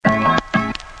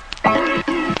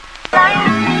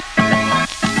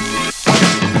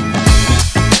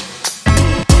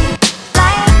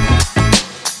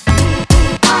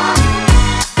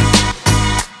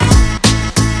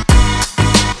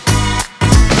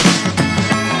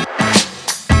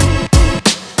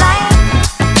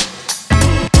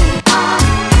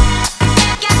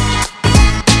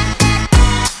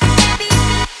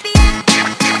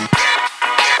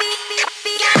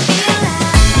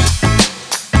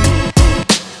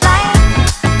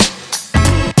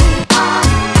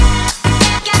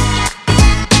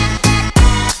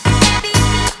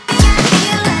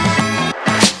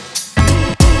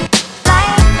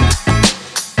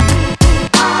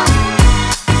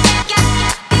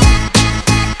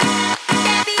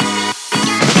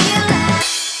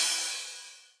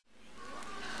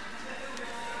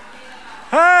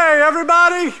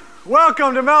everybody.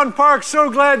 Welcome to Mountain Park.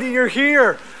 So glad that you're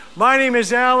here. My name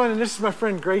is Alan, and this is my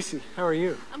friend Gracie. How are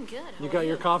you? I'm good. You got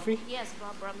your coffee? Yes,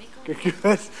 Bob brought me coffee.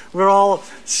 Good. We're all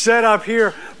set up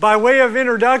here. By way of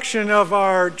introduction of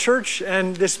our church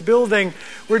and this building,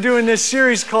 we're doing this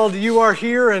series called You Are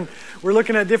Here, and we're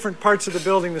looking at different parts of the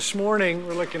building this morning.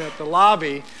 We're looking at the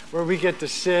lobby where we get to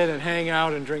sit and hang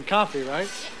out and drink coffee, right?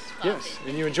 Yes.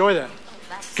 And you enjoy that?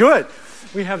 Good.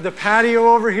 We have the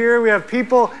patio over here. We have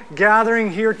people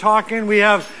gathering here talking. We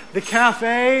have the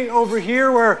cafe over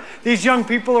here where these young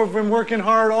people have been working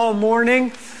hard all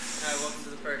morning. Hi, welcome to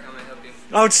the park. How may I help you?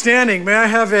 Outstanding. May I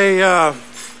have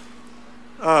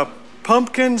a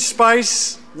pumpkin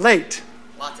spice Latte.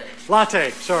 Latte,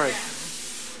 sorry.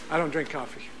 I don't drink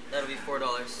coffee. That'll be $4.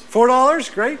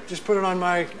 $4? Great. Just put it on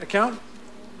my account.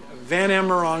 Van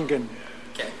Amerongen.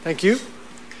 Okay. Thank you.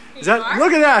 Look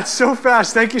at that, so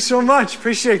fast. Thank you so much.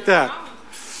 Appreciate that.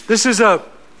 This is a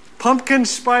pumpkin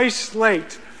spice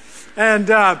latte. And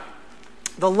the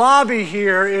lobby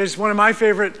here is one of my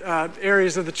favorite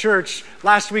areas of the church.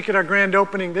 Last week at our grand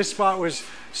opening, this spot was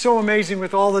so amazing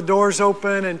with all the doors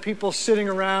open and people sitting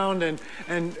around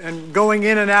and going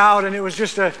in and out. And it was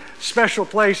just a special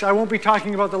place. I won't be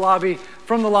talking about the lobby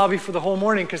from the lobby for the whole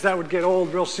morning because that would get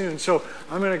old real soon. So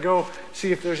I'm going to go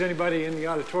see if there's anybody in the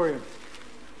auditorium.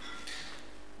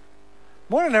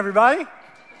 Morning, everybody.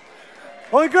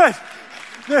 Oh, good.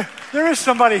 There is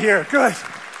somebody here. Good.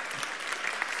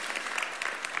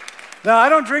 Now, I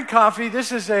don't drink coffee.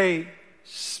 This is a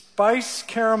spice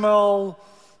caramel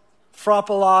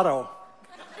frappolato,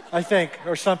 I think,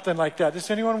 or something like that.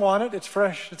 Does anyone want it? It's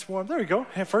fresh. It's warm. There you go.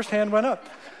 First hand went up.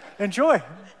 Enjoy.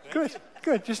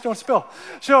 Good. Just don't spill.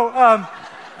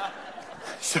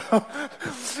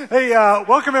 Hey,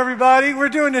 welcome everybody. We're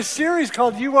doing a series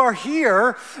called You Are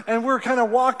Here, and we're kind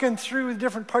of walking through the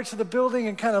different parts of the building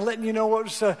and kind of letting you know what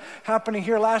was happening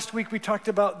here. Last week we talked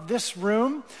about this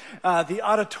room, the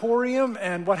auditorium,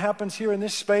 and what happens here in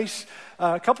this space.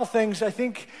 A couple things. I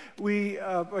think we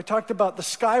talked about the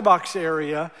skybox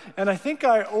area, and I think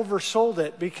I oversold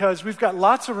it because we've got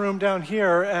lots of room down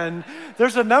here, and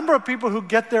there's a number of people who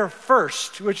get there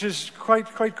first, which is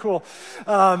quite cool.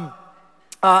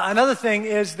 Another thing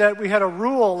is that we had a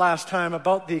rule last time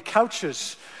about the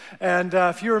couches. And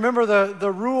if you remember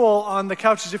the rule on the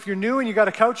couches, if you're new and you got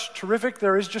a couch, terrific.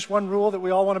 There is just one rule that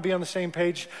we all want to be on the same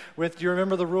page with. Do you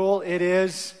remember the rule? It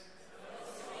is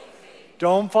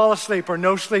don't fall asleep or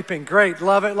no sleeping. Great.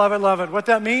 Love it. What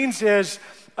that means is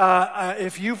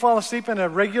if you fall asleep in a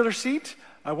regular seat,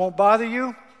 I won't bother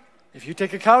you. If you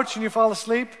take a couch and you fall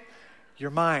asleep, you're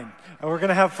mine. And we're going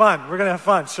to have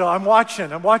fun. So I'm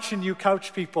watching you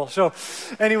couch people. So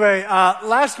anyway,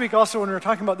 last week also when we were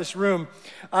talking about this room,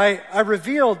 I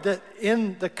revealed that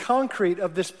in the concrete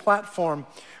of this platform,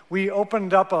 we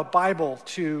opened up a Bible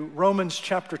to Romans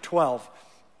chapter 12.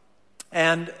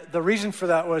 And the reason for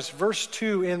that was verse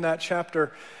 2 in that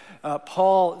chapter,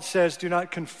 Paul says, do not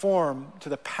conform to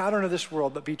the pattern of this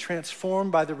world, but be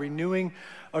transformed by the renewing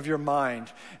of your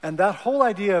mind. And that whole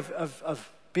idea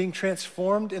of being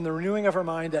transformed in the renewing of our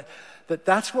mind,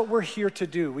 that's what we're here to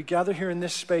do. We gather here in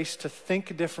this space to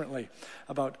think differently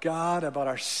about God, about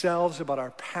ourselves, about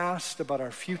our past, about our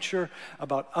future,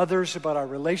 about others, about our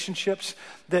relationships,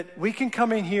 that we can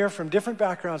come in here from different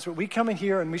backgrounds, but we come in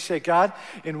here and we say, God,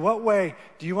 in what way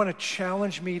do you want to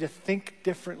challenge me to think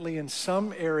differently in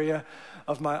some area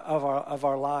of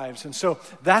our lives? And so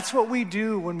that's what we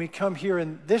do when we come here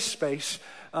in this space.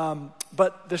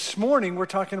 But this morning, we're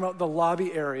talking about the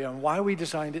lobby area and why we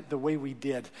designed it the way we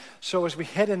did. So as we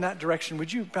head in that direction,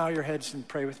 would you bow your heads and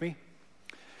pray with me?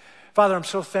 Father, I'm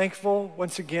so thankful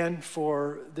once again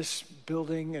for this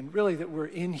building and really that we're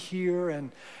in here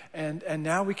and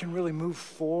now we can really move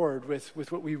forward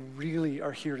with what we really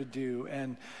are here to do.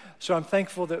 And so I'm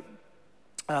thankful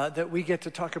that we get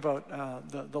to talk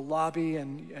about the lobby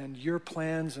and your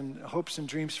plans and hopes and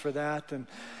dreams for that.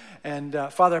 And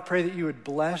Father, I pray that you would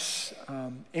bless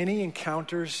any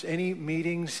encounters, any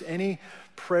meetings, any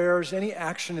prayers, any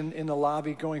action in the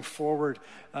lobby going forward.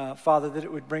 Father, that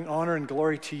it would bring honor and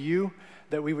glory to you,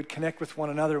 that we would connect with one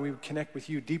another, we would connect with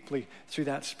you deeply through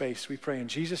that space. We pray in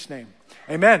Jesus' name.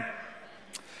 Amen.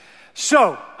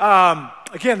 So,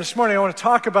 again, this morning I want to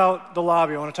talk about the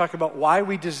lobby. I want to talk about why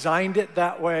we designed it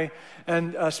that way,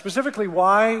 and specifically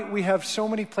why we have so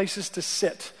many places to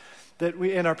sit. That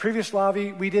we, in our previous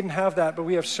lobby, we didn't have that, but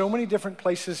we have so many different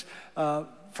places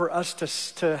for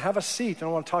us to have a seat, and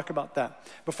I want to talk about that.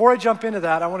 Before I jump into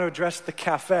that, I want to address the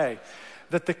cafe.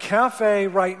 that the cafe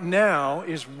right now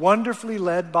is wonderfully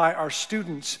led by our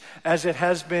students, as it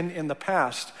has been in the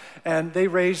past. And they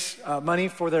raise money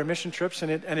for their mission trips,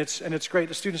 and it's great.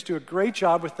 The students do a great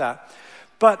job with that.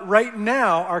 But right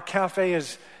now, our cafe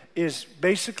is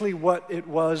basically what it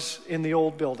was in the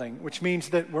old building, which means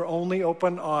that we're only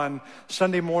open on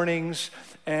Sunday mornings,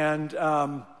 and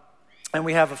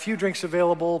we have a few drinks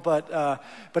available, but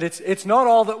it's not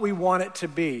all that we want it to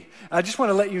be. I just want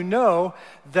to let you know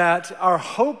that our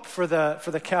hope for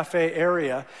the cafe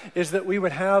area is that we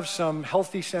would have some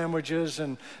healthy sandwiches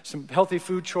and some healthy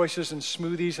food choices and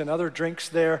smoothies and other drinks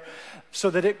there, so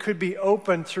that it could be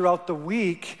open throughout the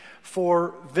week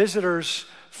for visitors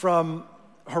from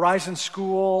Horizon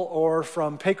School or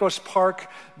from Pecos Park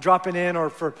dropping in, or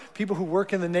for people who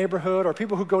work in the neighborhood, or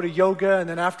people who go to yoga and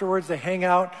then afterwards they hang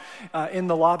out in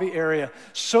the lobby area,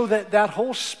 so that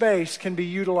whole space can be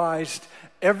utilized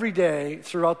every day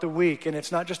throughout the week, and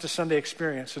it's not just a Sunday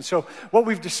experience. And so what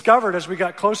we've discovered as we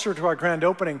got closer to our grand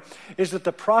opening is that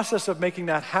the process of making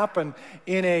that happen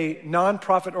in a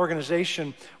nonprofit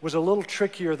organization was a little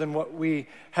trickier than what we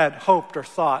had hoped or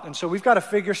thought. And so we've got to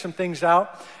figure some things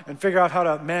out and figure out how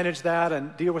to manage that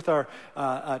and deal with our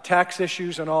tax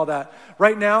issues and all that.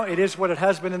 Right now, it is what it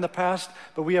has been in the past,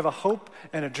 but we have a hope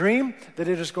and a dream that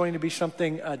it is going to be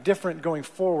something different going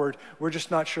forward. We're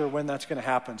just not sure when that's going to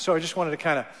happen. So I just wanted to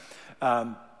kind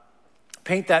of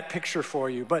paint that picture for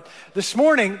you. But this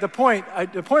morning, the point I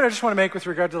just want to make with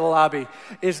regard to the lobby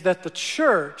is that the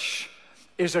church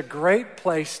is a great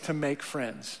place to make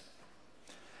friends.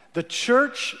 The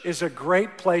church is a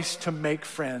great place to make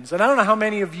friends. And I don't know how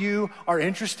many of you are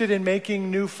interested in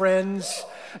making new friends.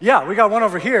 Yeah, we got one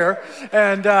over here.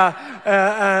 And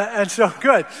so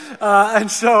good.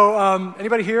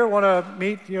 Anybody here want to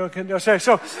meet?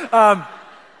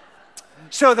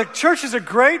 So the church is a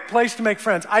great place to make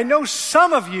friends. I know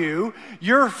some of you,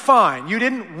 you're fine. You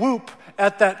didn't whoop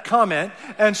at that comment,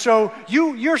 and so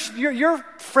your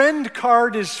friend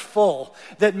card is full.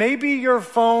 That maybe your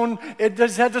phone it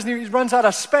runs out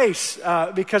of space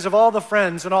because of all the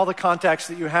friends and all the contacts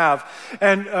that you have.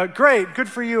 And great, good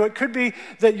for you. It could be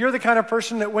that you're the kind of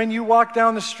person that when you walk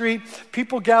down the street,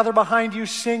 people gather behind you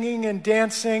singing and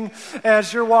dancing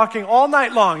as you're walking all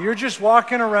night long. You're just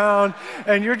walking around,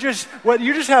 and you just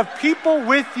have people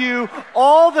with you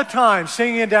all the time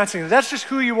singing and dancing. That's just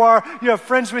who you are. You have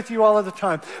friends with you all of the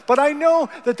time. But I know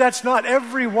that that's not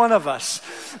every one of us.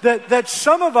 That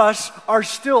some of us are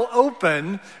still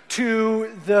open to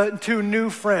new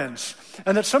friends.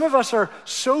 And that some of us are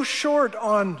so short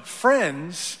on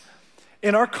friends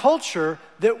in our culture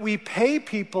that we pay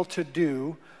people to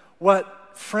do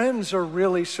what friends are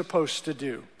really supposed to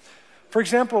do. For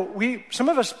example, some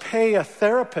of us pay a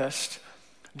therapist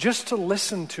just to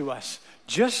listen to us,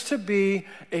 just to be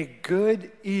a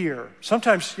good ear.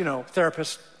 Sometimes,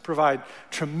 therapists provide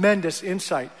tremendous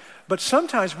insight, but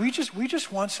sometimes we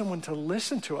just want someone to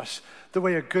listen to us the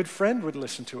way a good friend would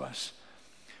listen to us.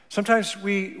 Sometimes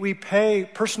we pay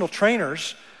personal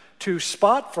trainers to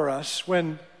spot for us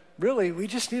when really we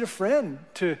just need a friend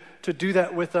to do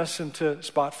that with us and to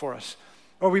spot for us.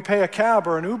 Or we pay a cab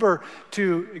or an Uber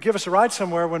to give us a ride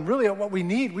somewhere when really what we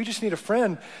need, we just need a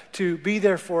friend to be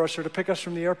there for us or to pick us up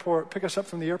from the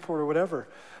airport or whatever.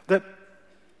 That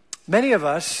many of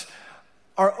us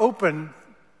are open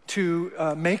to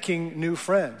making new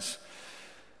friends.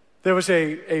 There was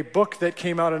a book that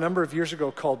came out a number of years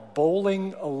ago called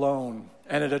Bowling Alone,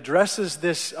 and it addresses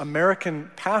this American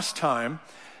pastime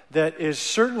that is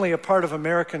certainly a part of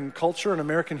American culture and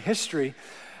American history.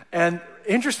 And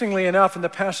interestingly enough, in the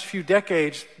past few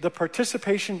decades, the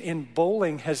participation in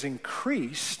bowling has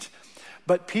increased,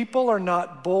 but people are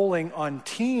not bowling on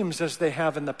teams as they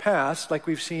have in the past, like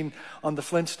we've seen on the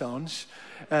Flintstones.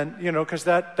 And, because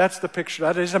that's the picture,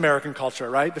 that is American culture,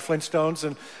 right? The Flintstones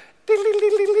and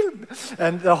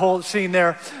the whole scene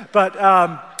there. But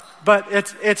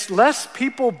it's less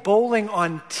people bowling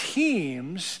on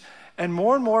teams, and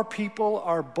more people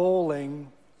are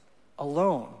bowling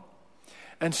alone.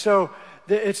 And so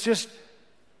it's just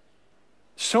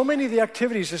so many of the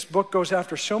activities this book goes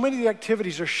after, so many of the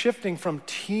activities are shifting from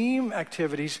team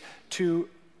activities to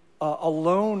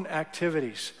alone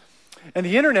activities. And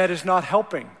the internet is not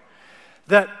helping.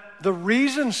 That the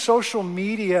reason social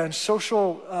media and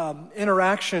social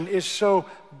interaction is so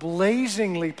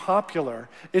blazingly popular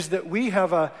is that we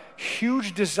have a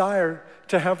huge desire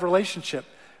to have relationship.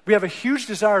 We have a huge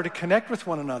desire to connect with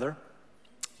one another.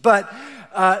 But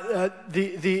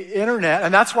the internet,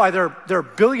 and that's why there are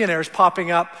billionaires popping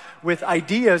up with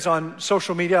ideas on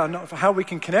social media on how we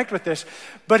can connect with this,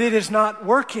 but it is not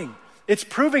working. it's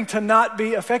proving to not be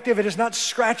effective. It is not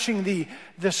scratching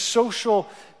the social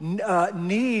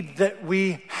need that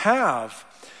we have.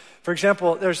 For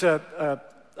example, there's a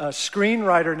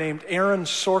screenwriter named Aaron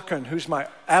Sorkin, who's my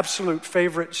absolute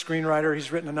favorite screenwriter.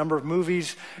 He's written a number of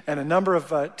movies and a number of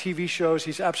TV shows.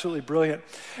 He's absolutely brilliant.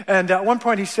 And at one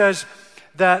point he says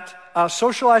that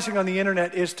socializing on the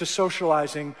internet is to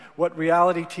socializing what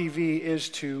reality TV is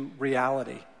to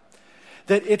reality.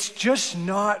 That it's just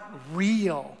not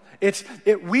real.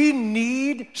 We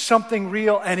need something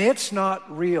real, and it's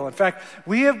not real. In fact,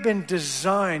 we have been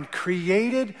designed,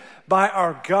 created by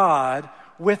our God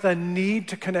with a need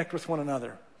to connect with one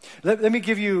another. Let me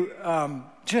give you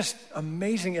just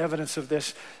amazing evidence of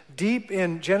this deep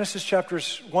in Genesis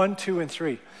chapters 1, 2, and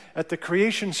 3 at the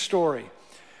creation story.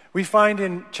 We find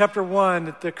in chapter 1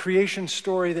 that the creation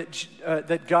story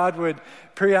that God would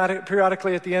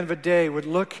periodically at the end of a day would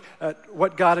look at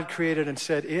what God had created and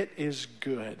said, it is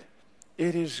good.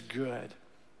 It is good.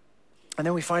 And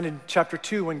then we find in chapter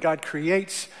 2 when God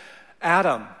creates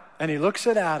Adam, and he looks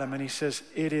at Adam and he says,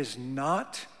 it is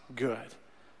not good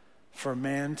for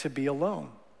man to be alone.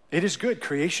 It is good.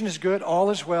 Creation is good.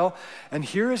 All is well. And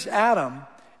here is Adam.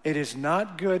 It is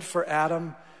not good for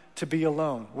Adam to be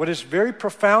alone. What is very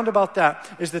profound about that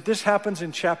is that this happens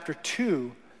in chapter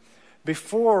 2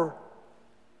 before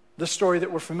the story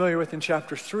that we're familiar with in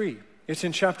chapter 3. It's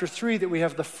in chapter 3 that we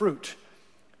have the fruit.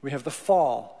 We have the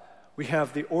fall. We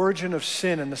have the origin of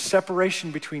sin and the separation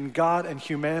between God and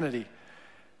humanity.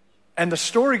 And the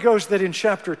story goes that in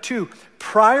chapter 2,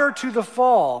 prior to the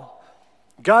fall,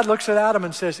 God looks at Adam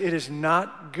and says, it is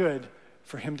not good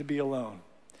for him to be alone.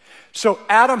 So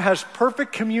Adam has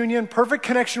perfect communion, perfect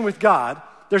connection with God.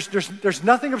 There's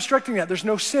nothing obstructing that. There's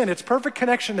no sin. It's perfect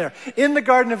connection there in the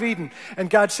Garden of Eden. And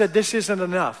God said, this isn't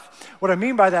enough. What I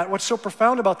mean by that, what's so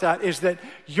profound about that is that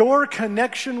your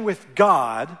connection with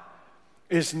God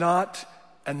is not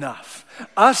enough.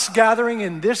 Us gathering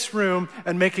in this room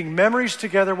and making memories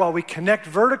together while we connect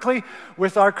vertically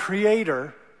with our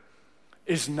Creator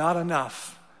is not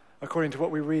enough, according to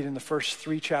what we read in the first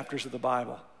 3 chapters of the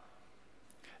Bible.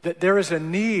 That there is a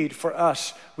need for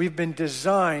us. We've been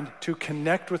designed to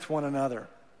connect with one another,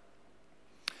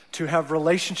 to have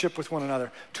relationship with one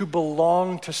another, to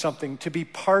belong to something, to be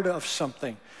part of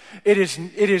something. It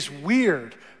is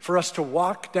weird for us to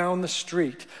walk down the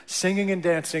street singing and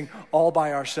dancing all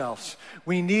by ourselves.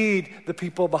 We need the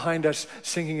people behind us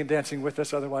singing and dancing with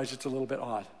us, otherwise it's a little bit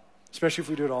odd, especially if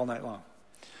we do it all night long.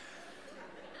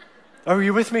 Are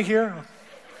you with me here?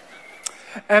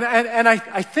 And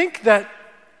I think that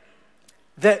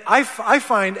I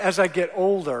find as I get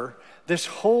older, this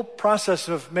whole process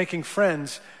of making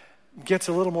friends gets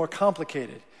a little more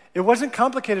complicated. It wasn't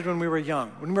complicated when we were young.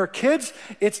 When we were kids,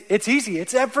 it's easy,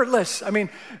 it's effortless. I mean,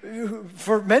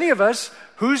 for many of us,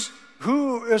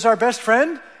 who is our best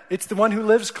friend? It's the one who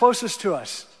lives closest to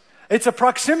us. It's a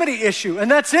proximity issue, and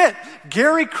that's it.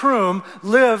 Gary Kroom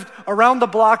lived around the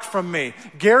block from me.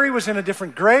 Gary was in a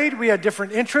different grade. We had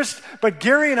different interests, but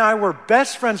Gary and I were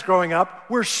best friends growing up.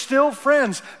 We're still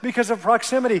friends because of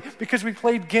proximity, because we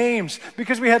played games,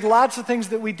 because we had lots of things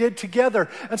that we did together.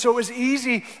 And so it was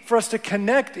easy for us to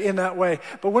connect in that way.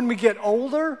 But when we get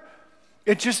older,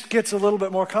 it just gets a little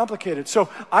bit more complicated. So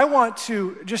I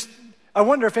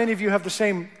wonder if any of you have the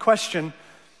same question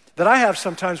that I have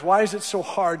sometimes. Why is it so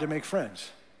hard to make friends?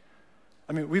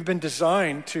 I mean, we've been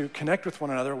designed to connect with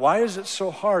one another. Why is it so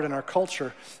hard in our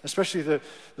culture, especially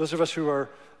those of us who are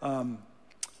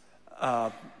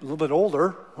a little bit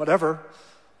older, whatever?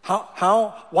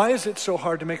 Why is it so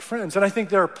hard to make friends? And I think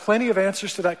there are plenty of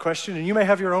answers to that question, and you may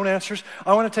have your own answers.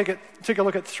 I want to take a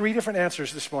look at 3 different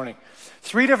answers this morning.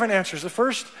 3 different answers. The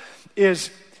first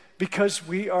is because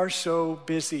we are so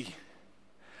busy.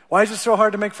 Why is it so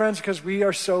hard to make friends? Because we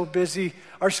are so busy.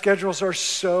 Our schedules are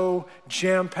so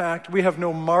jam-packed. We have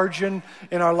no margin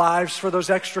in our lives for those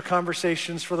extra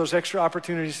conversations, for those extra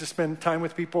opportunities to spend time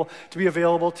with people, to be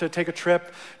available, to take a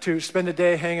trip, to spend a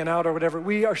day hanging out or whatever.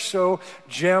 We are so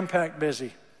jam-packed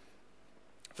busy.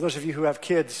 For those of you who have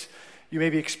kids, you may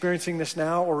be experiencing this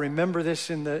now or remember this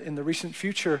in the recent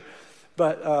future,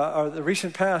 or the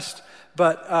recent past.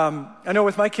 But I know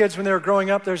with my kids, when they were growing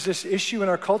up, there's this issue in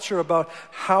our culture about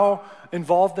how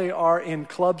involved they are in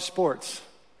club sports.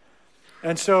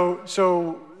 And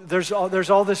so there's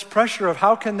all this pressure of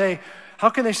how can they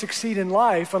succeed in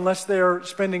life unless they're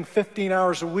spending 15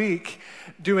 hours a week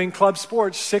doing club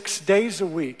sports 6 days a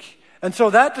week. And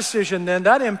so that decision then,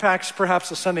 that impacts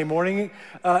perhaps a Sunday morning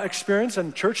experience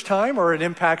and church time, or it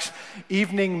impacts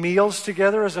evening meals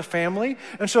together as a family.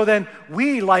 And so then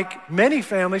we, like many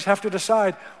families, have to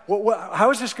decide,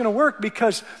 how is this going to work?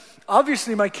 Because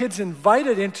obviously my kid's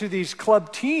invited into these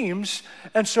club teams,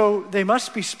 and so they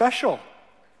must be special.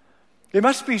 They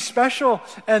must be special,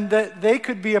 and that they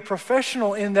could be a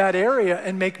professional in that area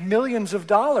and make millions of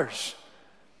dollars,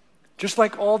 just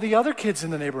like all the other kids in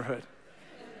the neighborhood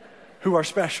who are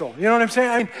special. You know what I'm saying?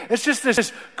 I mean, it's just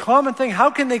this common thing. How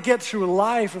can they get through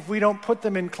life if we don't put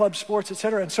them in club sports, et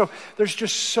cetera? And so there's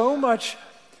just so much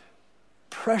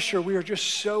pressure. We are just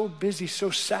so busy, so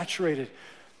saturated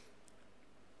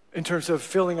in terms of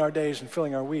filling our days and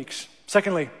filling our weeks.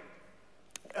 Secondly,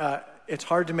 it's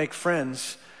hard to make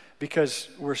friends because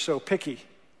we're so picky.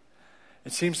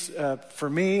 It seems for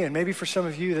me, and maybe for some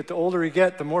of you, that the older we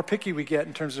get, the more picky we get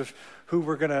in terms of who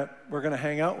we're gonna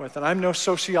hang out with. And I'm no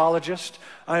sociologist.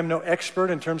 I am no expert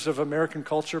in terms of American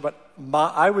culture, but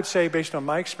I would say, based on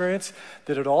my experience,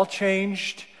 that it all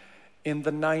changed in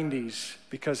the 90s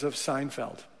because of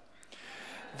Seinfeld.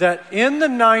 That in the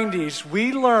 90s,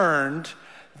 we learned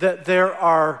that there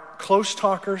are close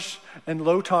talkers and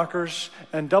low talkers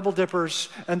and double dippers,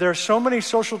 and there are so many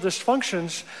social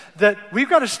dysfunctions that we've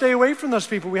got to stay away from those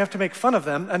people. We have to make fun of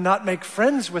them and not make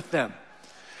friends with them.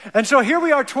 And so here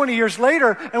we are 20 years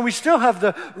later, and we still have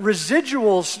the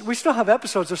residuals. We still have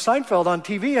episodes of Seinfeld on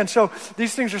TV, and so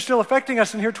these things are still affecting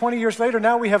us. And here 20 years later,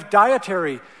 now we have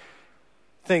dietary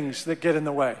things that get in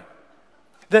the way.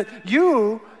 That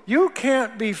you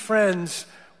can't be friends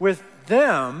with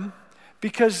them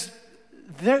because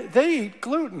they eat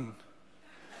gluten.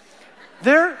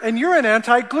 And you're an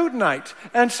anti-glutenite.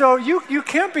 And so you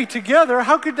can't be together.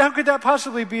 How could that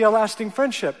possibly be a lasting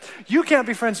friendship? You can't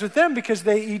be friends with them because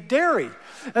they eat dairy.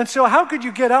 And so how could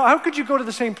you get out? How could you go to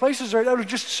the same places? That was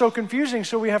just so confusing,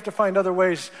 so we have to find other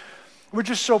ways. We're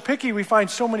just so picky. We find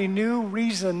so many new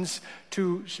reasons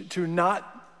to not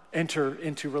enter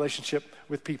into relationship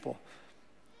with people.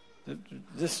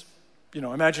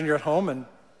 Imagine you're at home and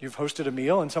you've hosted a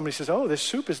meal and somebody says, "Oh, this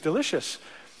soup is delicious."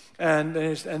 And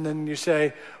then you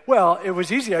say, "Well, it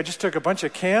was easy. I just took a bunch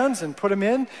of cans and put them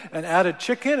in and added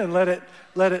chicken and let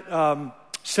it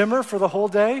simmer for the whole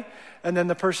day." And then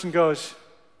the person goes,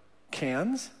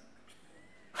 "Cans?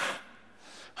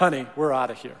 Honey, we're out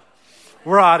of here.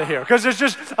 We're out of here." Because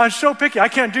I'm so picky. I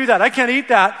can't do that. I can't eat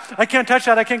that. I can't touch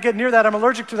that. I can't get near that. I'm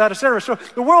allergic to that, etc. So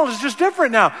the world is just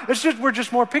different now. We're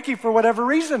just more picky for whatever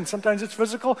reason. Sometimes it's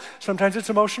physical. Sometimes it's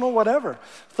emotional, whatever.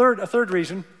 A third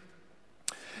reason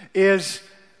is,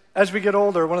 as we get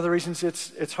older, one of the reasons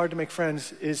it's hard to make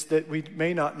friends is that we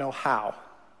may not know how.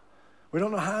 We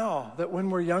don't know how. That when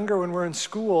we're younger, when we're in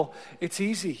school, it's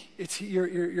easy.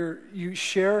 You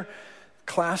share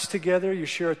class together, you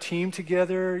share a team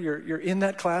together, you're in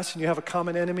that class and you have a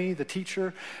common enemy, the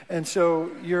teacher, and so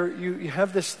you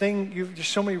have this thing, there's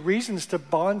so many reasons to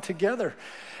bond together.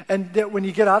 And that when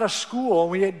you get out of school,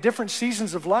 we get different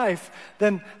seasons of life,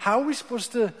 then how are we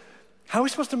supposed to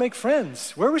make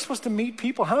friends? Where are we supposed to meet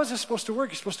people? How is this supposed to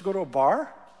work? You're supposed to go to a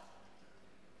bar?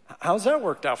 How's that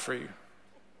worked out for you?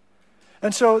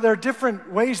 And so there are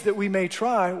different ways that we may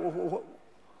try.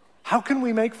 How can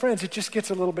we make friends? It just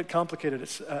gets a little bit complicated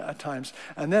at times.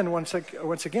 And then once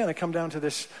again, I come down to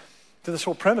this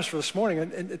whole premise for this morning,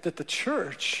 and that the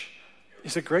church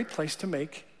is a great place to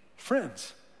make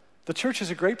friends. The church is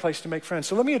a great place to make friends.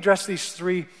 So let me address these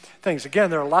three things.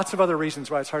 Again, there are lots of other reasons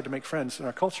why it's hard to make friends in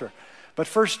our culture. But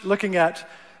first, looking at,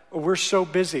 we're so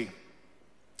busy.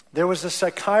 There was a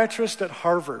psychiatrist at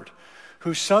Harvard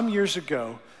who some years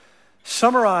ago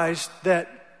summarized that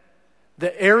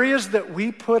the areas that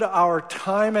we put our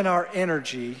time and our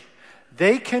energy,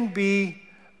 they can be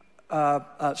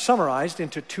summarized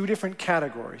into two different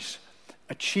categories: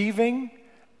 achieving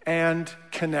and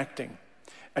connecting.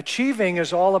 Achieving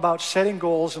is all about setting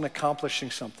goals and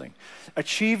accomplishing something.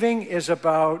 Achieving is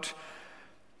about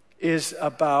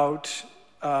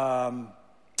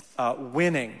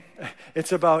winning.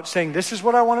 It's about saying, this is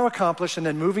what I want to accomplish, and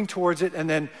then moving towards it, and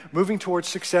then moving towards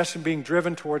success and being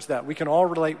driven towards that. We can all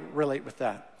relate with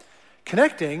that.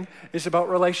 Connecting is about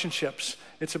relationships.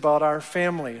 It's about our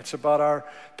family. It's about our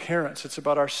parents. It's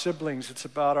about our siblings. It's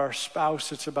about our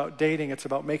spouse. It's about dating. It's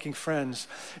about making friends.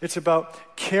 It's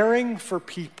about caring for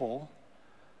people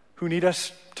who need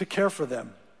us to care for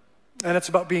them. And it's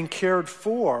about being cared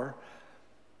for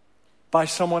by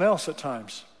someone else at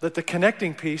times. That the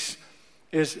connecting piece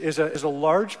is a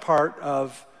large part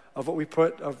of what we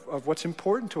put, of what's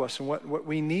important to us and what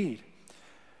we need.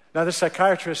 Now, the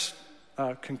psychiatrist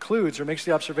concludes or makes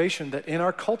the observation that in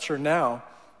our culture now,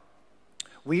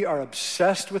 we are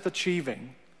obsessed with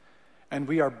achieving and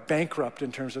we are bankrupt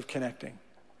in terms of connecting.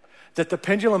 That the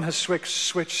pendulum has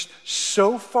switched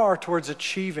so far towards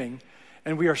achieving,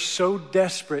 and we are so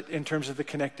desperate in terms of the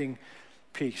connecting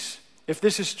piece. If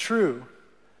this is true,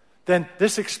 then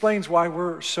this explains why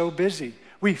we're so busy.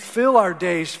 We fill our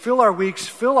days, fill our weeks,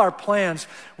 fill our plans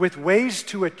with ways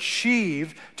to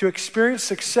achieve, to experience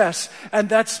success,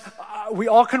 and we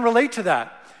all can relate to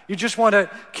that. You just want to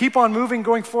keep on moving,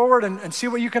 going forward, and see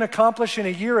what you can accomplish in a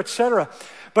year, etc.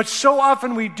 But so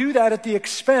often we do that at the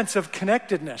expense of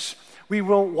connectedness. We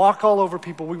will walk all over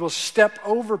people. We will step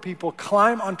over people,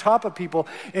 climb on top of people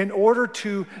in order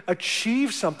to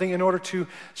achieve something, in order to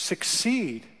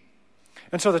succeed.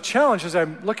 And so the challenge as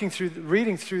I'm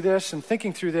reading through this and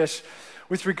thinking through this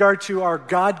with regard to our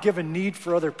God-given need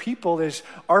for other people is,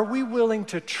 are we willing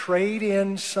to trade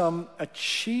in some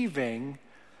achieving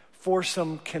for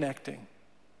some connecting?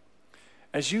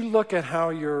 As you look at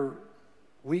how your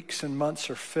weeks and months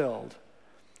are filled,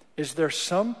 is there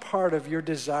some part of your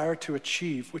desire to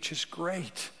achieve, which is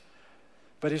great,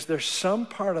 but is there some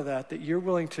part of that you're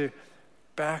willing to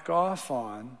back off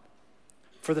on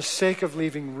for the sake of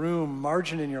leaving room,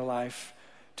 margin in your life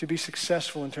to be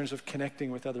successful in terms of connecting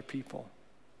with other people?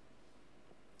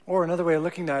 Or another way of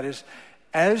looking at it is,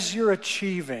 as you're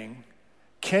achieving,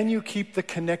 can you keep the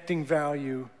connecting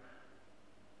value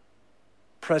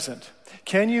present?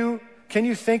 Can you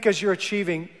think as you're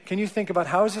achieving, can you think about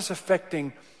how is this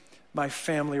affecting my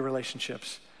family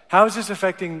relationships? How is this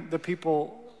affecting the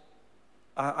people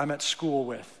I'm at school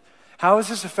with? How is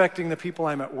this affecting the people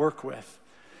I'm at work with?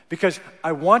 Because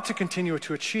I want to continue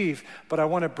to achieve, but I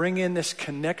want to bring in this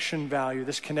connection value,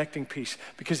 this connecting piece.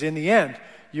 Because in the end,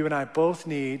 you and I both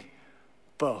need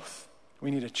both.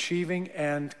 We need achieving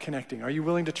and connecting. Are you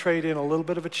willing to trade in a little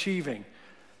bit of achieving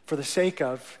for the sake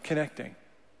of connecting?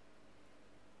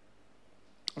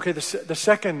 Okay, the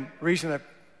second reason I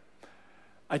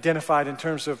identified in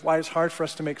terms of why it's hard for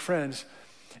us to make friends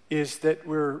is that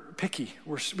we're picky.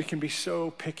 We can be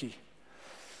so picky.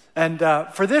 And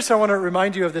for this, I want to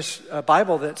remind you of this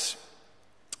Bible that's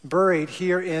buried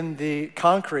here in the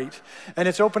concrete. And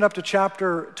it's open up to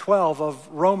chapter 12 of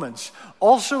Romans.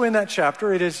 Also in that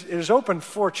chapter, it is open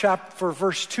for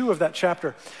verse 2 of that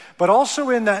chapter. But also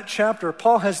in that chapter,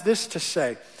 Paul has this to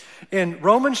say. In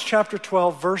Romans chapter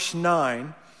 12, verse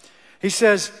 9, he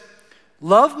says,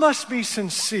 "Love must be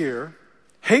sincere,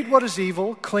 hate what is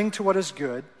evil, cling to what is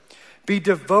good, be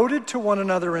devoted to one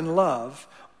another in love,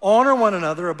 honor one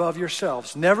another above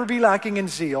yourselves. Never be lacking in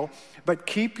zeal, but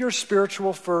keep your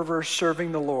spiritual fervor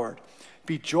serving the Lord.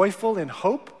 Be joyful in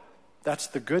hope," that's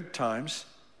the good times.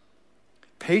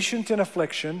 "Patient in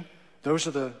affliction," those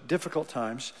are the difficult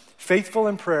times. "Faithful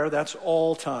in prayer," that's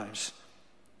all times.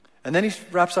 And then he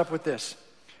wraps up with this: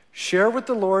 "Share with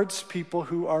the Lord's people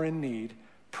who are in need.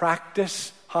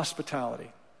 Practice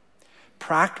hospitality."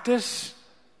 Practice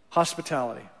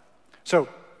hospitality. So,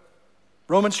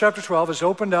 Romans chapter 12 is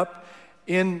opened up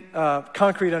in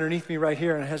concrete underneath me right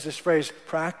here, and it has this phrase,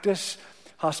 practice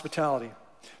hospitality.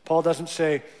 Paul doesn't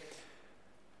say,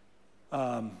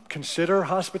 consider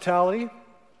hospitality.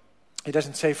 He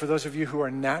doesn't say, for those of you who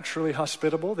are naturally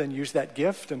hospitable, then use that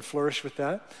gift and flourish with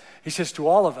that. He says to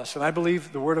all of us, and I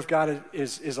believe the Word of God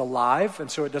is alive, and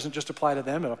so it doesn't just apply to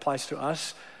them, it applies to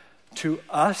us. To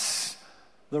us,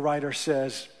 the writer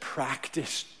says,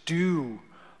 practice, do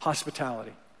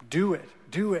hospitality. Do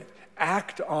it,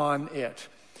 act on it.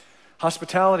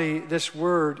 Hospitality, this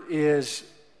word is,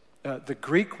 the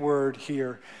Greek word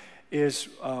here is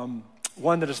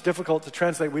one that is difficult to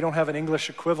translate. We don't have an English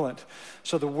equivalent.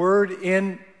 So the word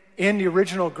in the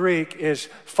original Greek is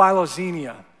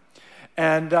philoxenia.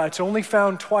 And it's only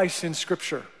found twice in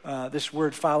Scripture, this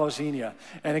word philoxenia.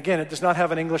 And again, it does not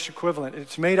have an English equivalent.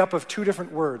 It's made up of two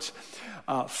different words.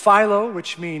 Philo,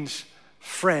 which means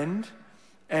friend,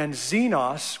 and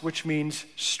xenos, which means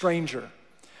stranger.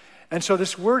 And so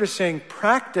this word is saying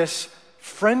practice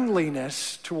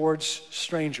friendliness towards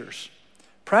strangers.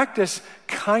 Practice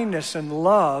kindness and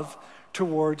love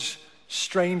towards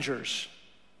strangers.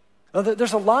 Now,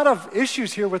 there's a lot of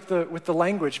issues here with the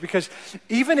language, because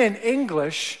even in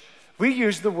English, we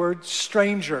use the word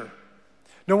stranger.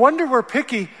 No wonder we're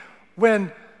picky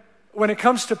when it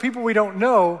comes to people we don't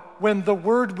know, when the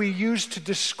word we use to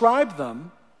describe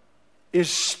them is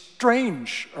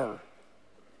stranger. Do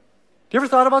you ever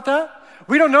thought about that?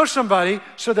 We don't know somebody,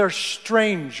 so they're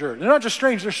stranger. They're not just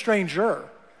strange, they're stranger.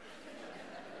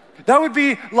 That would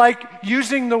be like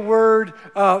using the word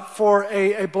for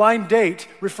a blind date,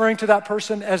 referring to that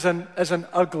person as an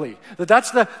ugly.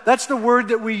 That's the word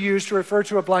that we use to refer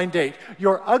to a blind date.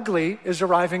 Your ugly is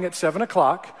arriving at 7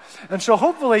 o'clock, and so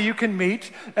hopefully you can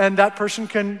meet, and that person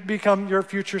can become your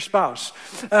future spouse.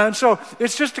 And so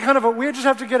it's just kind of we just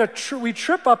have to get we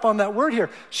trip up on that word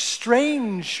here,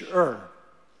 stranger.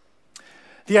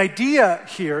 The idea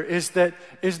here is that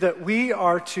we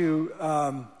are to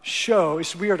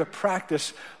we are to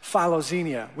practice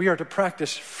philoxenia. We are to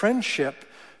practice friendship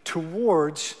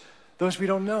towards those we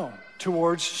don't know,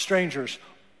 towards strangers.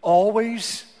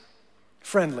 Always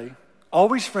friendly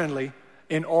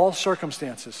in all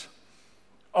circumstances.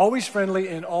 Always friendly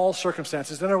in all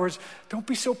circumstances. In other words, don't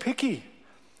be so picky.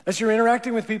 As you're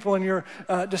interacting with people and you're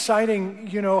deciding,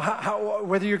 how,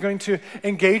 whether you're going to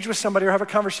engage with somebody or have a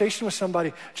conversation with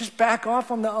somebody, just back off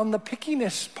on the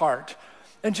pickiness part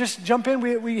and just jump in.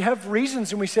 We have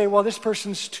reasons and we say, well, this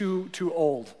person's too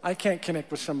old. I can't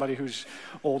connect with somebody who's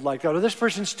old like that. Or this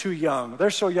person's too young. They're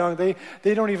so young, they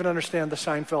don't even understand the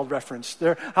Seinfeld reference.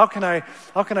 How can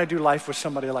I do life with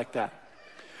somebody like that?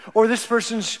 Or this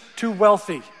person's too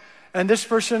wealthy. And this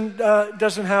person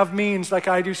doesn't have means like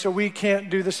I do, so we can't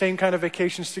do the same kind of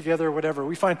vacations together or whatever.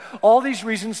 We find all these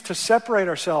reasons to separate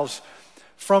ourselves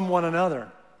from one another.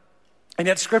 And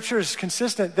yet Scripture is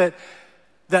consistent that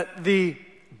the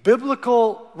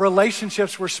biblical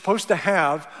relationships we're supposed to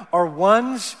have are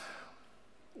ones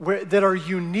that are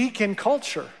unique in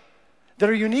culture.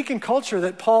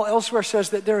 That Paul elsewhere says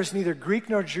that there is neither Greek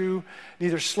nor Jew,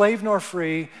 neither slave nor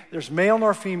free, there's male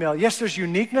nor female. Yes, there's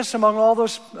uniqueness among all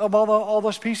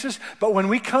those pieces, but when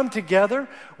we come together,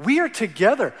 we are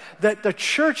together. That the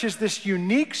church is this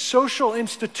unique social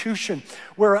institution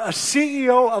where a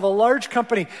CEO of a large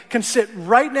company can sit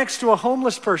right next to a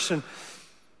homeless person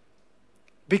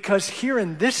because here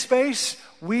in this space,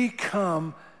 we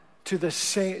come to the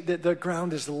same, the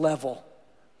ground is level.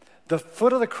 The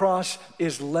foot of the cross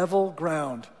is level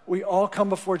ground. We all come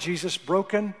before Jesus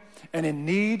broken and in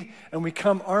need, and we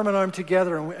come arm in arm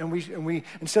together, and we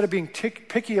instead of being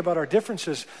picky about our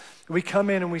differences, we come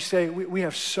in and we say, we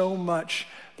have so much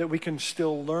that we can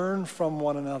still learn from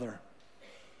one another.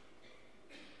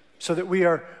 So that we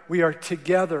are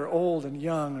together, old and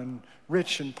young and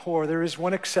rich and poor. There is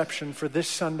one exception for this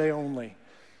Sunday only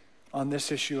on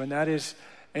this issue, and that is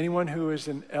anyone who is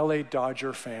an LA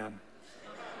Dodger fan.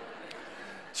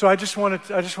 So I just want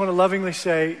to lovingly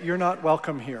say you're not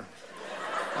welcome here.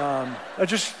 I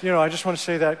just want to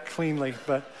say that cleanly.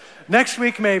 But next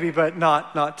week maybe, but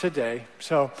not today.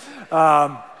 So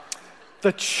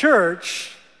the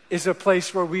church is a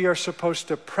place where we are supposed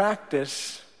to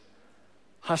practice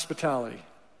hospitality.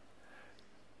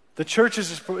 The church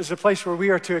is a place where we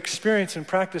are to experience and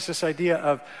practice this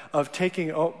idea of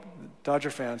taking.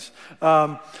 Dodger fans.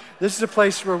 This is a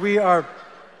place where we are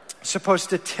supposed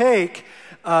to take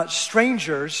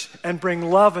strangers and bring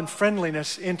love and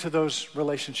friendliness into those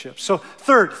relationships. So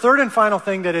third and final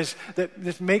thing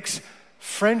that makes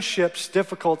friendships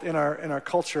difficult in our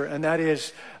culture, and that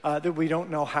is that we don't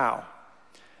know how.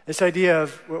 This idea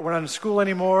of we're not in school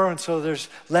anymore, and so there's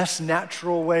less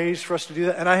natural ways for us to do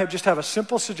that. And I just have a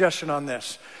simple suggestion on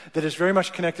this that is very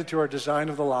much connected to our design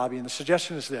of the lobby, and the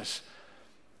suggestion is this.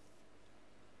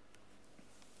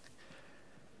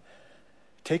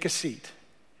 Take a seat.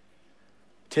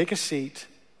 Take a seat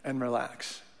and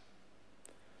relax.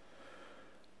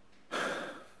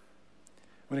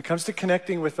 When it comes to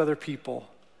connecting with other people,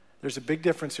 there's a big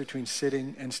difference between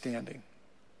sitting and standing.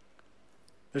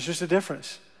 There's just a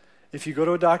difference. If you go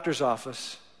to a doctor's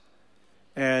office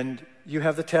and you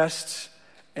have the tests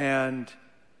and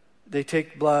they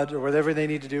take blood or whatever they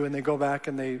need to do and they go back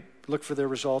and they look for their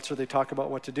results or they talk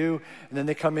about what to do and then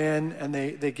they come in and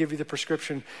they give you the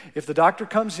prescription. If the doctor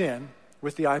comes in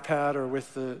with the iPad or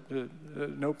with the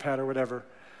notepad or whatever,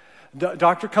 the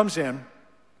doctor comes in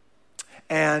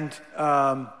and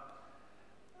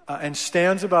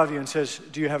stands above you and says,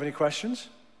 "Do you have any questions?"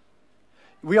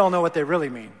 We all know what they really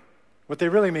mean. What they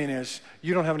really mean is,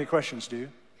 you don't have any questions, do you?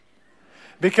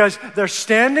 Because they're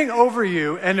standing over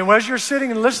you, and as you're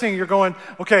sitting and listening, you're going,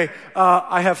 okay,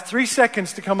 I have 3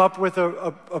 seconds to come up with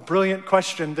a brilliant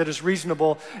question that is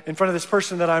reasonable in front of this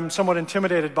person that I'm somewhat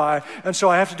intimidated by, and so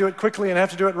I have to do it quickly and I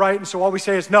have to do it right, and so all we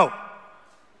say is, no,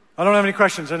 I don't have any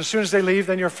questions. And as soon as they leave,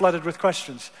 then you're flooded with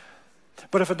questions.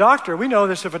 But if a doctor, we know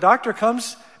this, if a doctor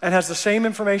comes and has the same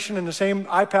information and the same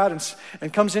iPad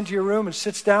and comes into your room and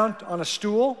sits down on a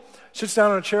stool, sits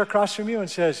down on a chair across from you and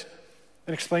says,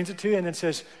 and explains it to you and then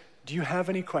says, "Do you have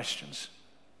any questions?"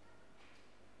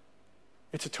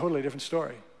 It's a totally different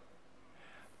story.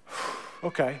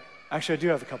 Okay, actually I do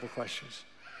have a couple questions.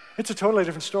 It's a totally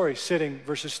different story, sitting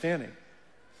versus standing.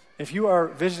 If you are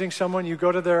visiting someone, you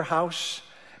go to their house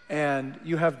and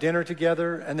you have dinner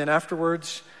together, and then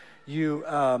afterwards you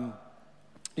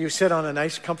sit on a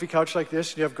nice comfy couch like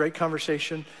this, and you have great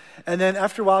conversation, and then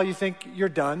after a while you think you're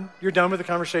done with the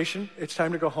conversation, it's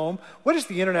time to go home. What is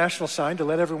the international sign to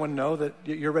let everyone know that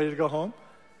you're ready to go home?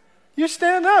 You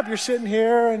stand up. You're sitting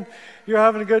here and you're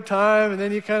having a good time, and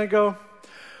then you kind of go,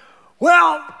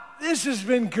 well, this has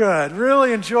been good.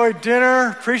 Really enjoyed dinner.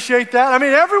 Appreciate that. I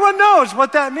mean, everyone knows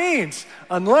what that means,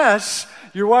 unless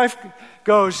your wife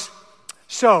goes,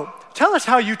 so tell us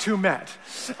how you two met.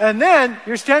 And then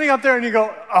you're standing up there and you go,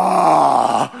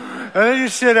 and then you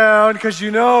sit down because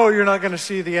you know you're not going to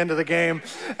see the end of the game.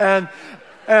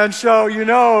 And so you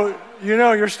know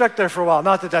you're stuck there for a while.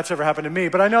 Not that that's ever happened to me,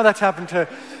 but I know that's happened to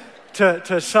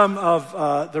some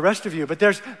of the rest of you. But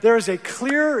there is a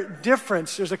clear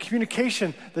difference. There's a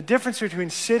communication, the difference between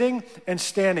sitting and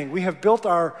standing. We have built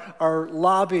our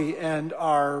lobby and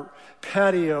our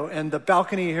patio and the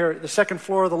balcony here, the second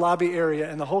floor of the lobby area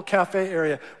and the whole cafe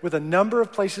area with a number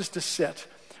of places to sit,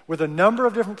 with a number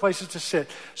of different places to sit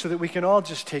so that we can all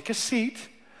just take a seat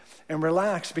and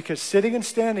relax, because sitting and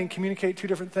standing communicate two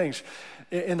different things.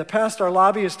 In the past, our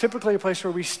lobby is typically a place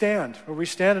where we stand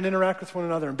and interact with one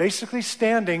another. And basically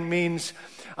standing means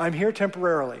I'm here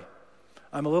temporarily.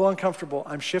 I'm a little uncomfortable.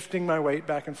 I'm shifting my weight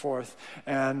back and forth,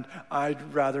 and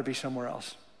I'd rather be somewhere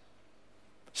else.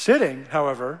 Sitting,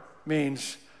 however,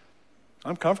 means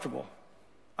I'm comfortable.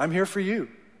 I'm here for you.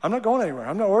 I'm not going anywhere.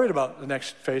 I'm not worried about the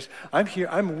next phase. I'm here.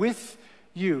 I'm with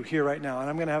you here right now, and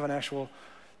I'm going to have an actual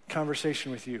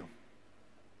conversation with you.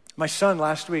 My son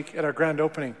last week at our grand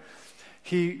opening,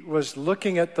 he was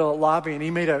looking at the lobby and he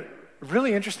made a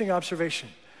really interesting observation.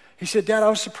 He said, Dad, I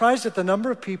was surprised at the number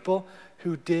of people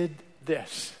who did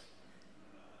this.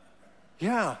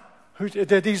 Yeah,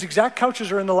 these exact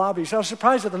couches are in the lobby. So I was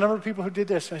surprised at the number of people who did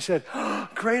this. And I said,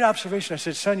 great observation. I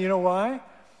said, son, you know why?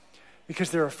 Because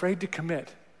they're afraid to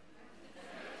commit.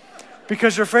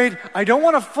 Because they're afraid, I don't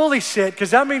want to fully sit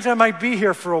because that means I might be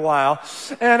here for a while.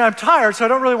 And I'm tired, so I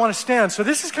don't really want to stand. So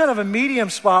this is kind of a medium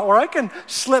spot where I can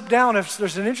slip down if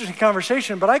there's an interesting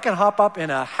conversation, but I can hop up in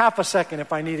a half a second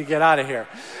if I need to get out of here.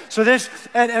 So this,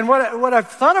 and what I've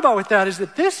thought about with that is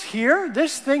that this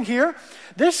thing here,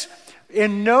 this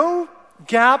in no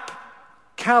Gap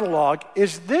catalog,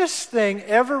 is this thing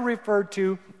ever referred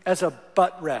to as a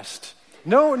butt rest.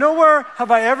 Nowhere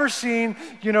have I ever seen,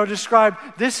 described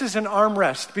this is an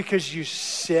armrest, because you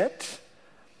sit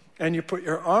and you put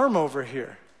your arm over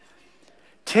here.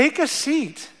 Take a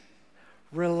seat,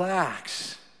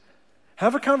 relax,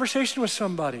 have a conversation with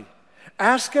somebody,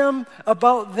 ask them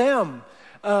about them,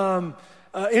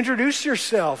 introduce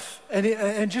yourself,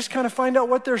 and just kind of find out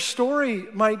what their story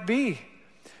might be.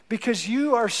 Because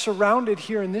you are surrounded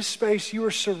here in this space, you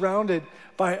are surrounded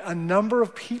by a number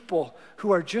of people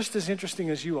who are just as interesting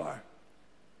as you are.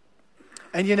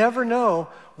 And you never know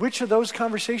which of those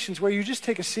conversations where you just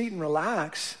take a seat and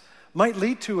relax might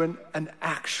lead to an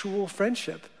actual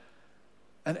friendship,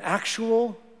 an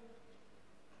actual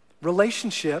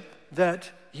relationship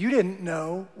that you didn't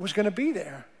know was going to be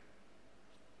there.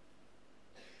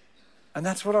 And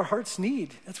that's what our hearts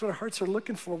need. That's what our hearts are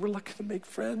looking for. We're looking to make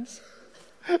friends.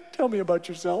 Tell me about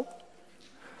yourself.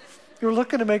 You're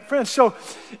looking to make friends. So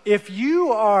if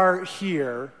you are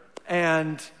here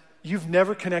and you've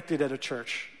never connected at a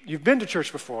church, you've been to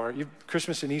church before,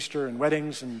 Christmas and Easter and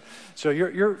weddings, and so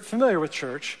you're familiar with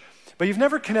church, but you've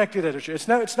never connected at a church.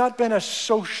 It's not been a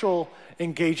social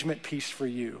engagement piece for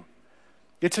you.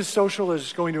 It's as social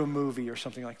as going to a movie or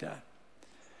something like that.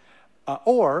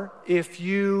 Or if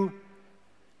you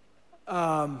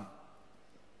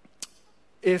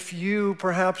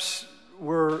perhaps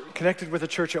were connected with a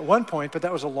church at one point, but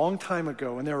that was a long time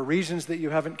ago, and there are reasons that you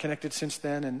haven't connected since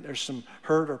then, and there's some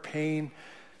hurt or pain,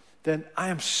 then I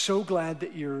am so glad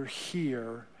that you're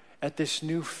here at this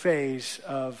new phase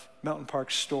of Mountain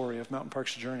Park's story, of Mountain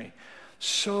Park's journey.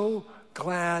 So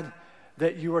glad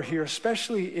that you are here,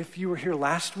 especially if you were here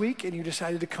last week and you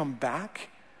decided to come back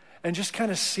and just kind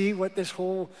of see what this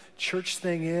whole church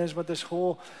thing is, what this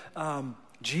whole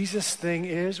Jesus thing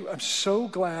is. I'm so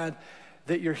glad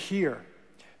that you're here,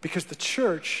 because the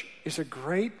church is a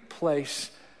great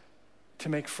place to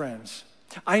make friends.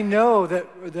 I know that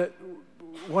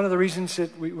one of the reasons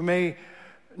that we may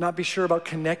not be sure about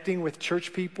connecting with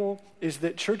church people is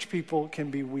that church people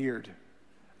can be weird.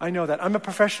 I know that. I'm a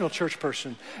professional church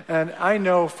person, and I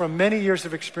know from many years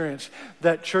of experience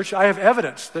that I have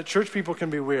evidence that church people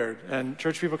can be weird, and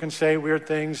church people can say weird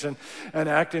things and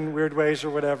act in weird ways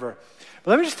or whatever.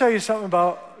 But let me just tell you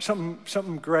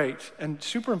something great and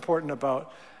super important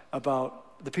about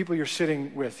the people you're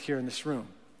sitting with here in this room,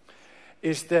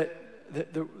 is that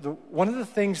one of the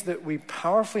things that we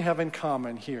powerfully have in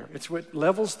common here, it's what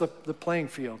levels the playing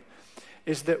field,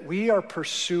 is that we are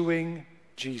pursuing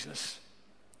Jesus.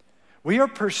 We are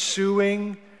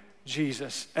pursuing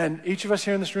Jesus. And each of us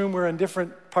here in this room, we're in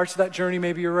different parts of that journey.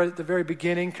 Maybe you're right at the very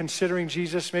beginning, considering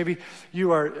Jesus. Maybe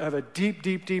you have a deep,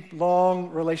 deep, deep, long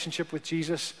relationship with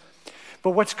Jesus.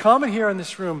 But what's common here in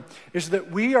this room is that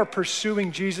we are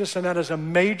pursuing Jesus, and that is a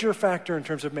major factor in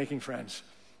terms of making friends.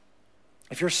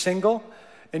 If you're single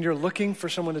and you're looking for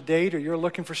someone to date, or you're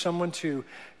looking for someone to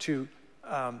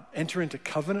enter into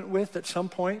covenant with at some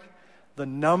point, the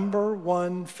number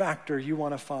one factor you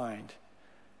want to find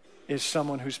is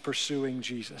someone who's pursuing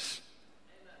Jesus.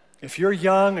 If you're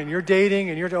young and you're dating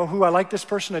and I like this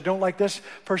person, I don't like this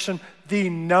person, the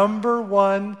number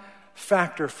one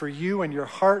factor for you and your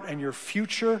heart and your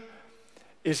future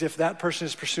is if that person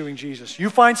is pursuing Jesus. You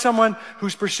find someone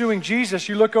who's pursuing Jesus,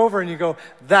 you look over and you go,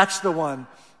 that's the one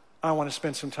I want to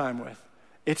spend some time with.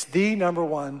 It's the number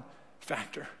one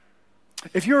factor.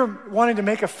 If you're wanting to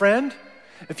make a friend,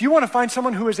 if you want to find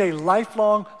someone who is a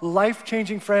lifelong,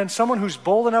 life-changing friend, someone who's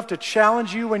bold enough to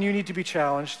challenge you when you need to be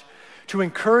challenged, to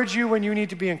encourage you when you need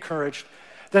to be encouraged,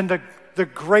 then the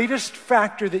greatest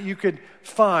factor that you could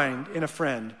find in a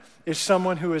friend is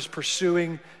someone who is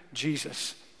pursuing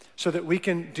Jesus, so that we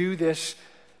can do this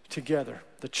together.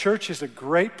 The church is a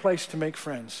great place to make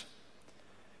friends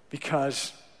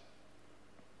because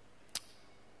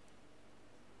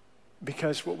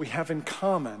what we have in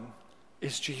common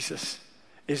is Jesus.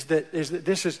 Is that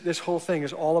this whole thing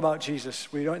is all about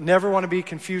Jesus. We never want to be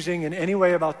confusing in any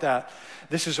way about that.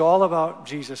 This is all about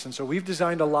Jesus. And so we've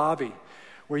designed a lobby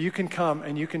where you can come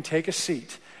and you can take a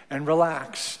seat and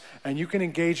relax, and you can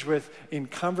engage in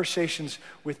conversations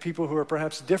with people who are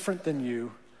perhaps different than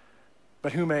you,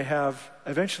 but who may have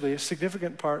eventually a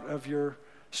significant part of your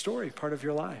story, part of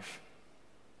your life.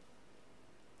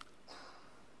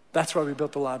 That's why we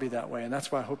built the lobby that way, and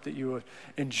that's why I hope that you would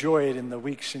enjoy it in the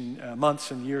weeks and months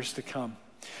and years to come.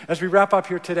 As we wrap up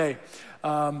here today,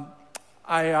 I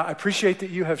appreciate that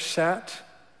you have sat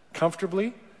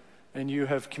comfortably and you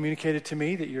have communicated to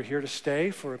me that you're here to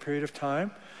stay for a period of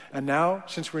time. And now,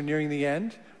 since we're nearing the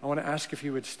end, I want to ask if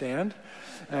you would stand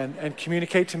and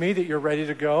communicate to me that you're ready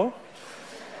to go.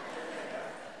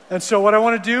 And so what I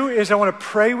want to do is I want to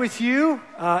pray with you,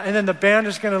 and then the band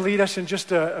is going to lead us in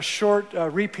just a short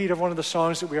repeat of one of the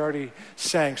songs that we already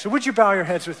sang. So would you bow your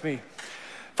heads with me?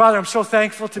 Father, I'm so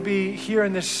thankful to be here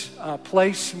in this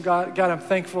place. God, I'm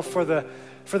thankful for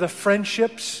the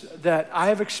friendships that I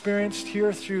have experienced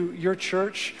here through your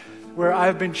church, where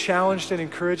I've been challenged and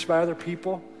encouraged by other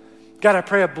people. God, I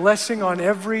pray a blessing on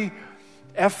every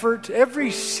effort, every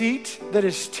seat that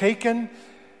is taken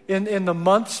in the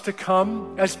months to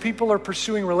come as people are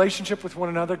pursuing relationship with one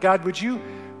another. God, would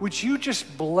you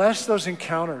just bless those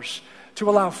encounters to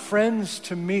allow friends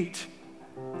to meet,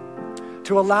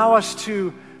 to allow us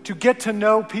to get to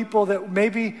know people that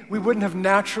maybe we wouldn't have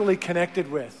naturally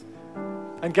connected with.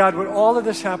 And God, would all of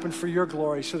this happen for your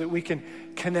glory so that we can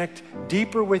connect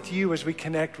deeper with you as we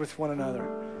connect with one another.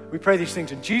 We pray these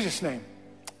things in Jesus' name.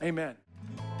 Amen.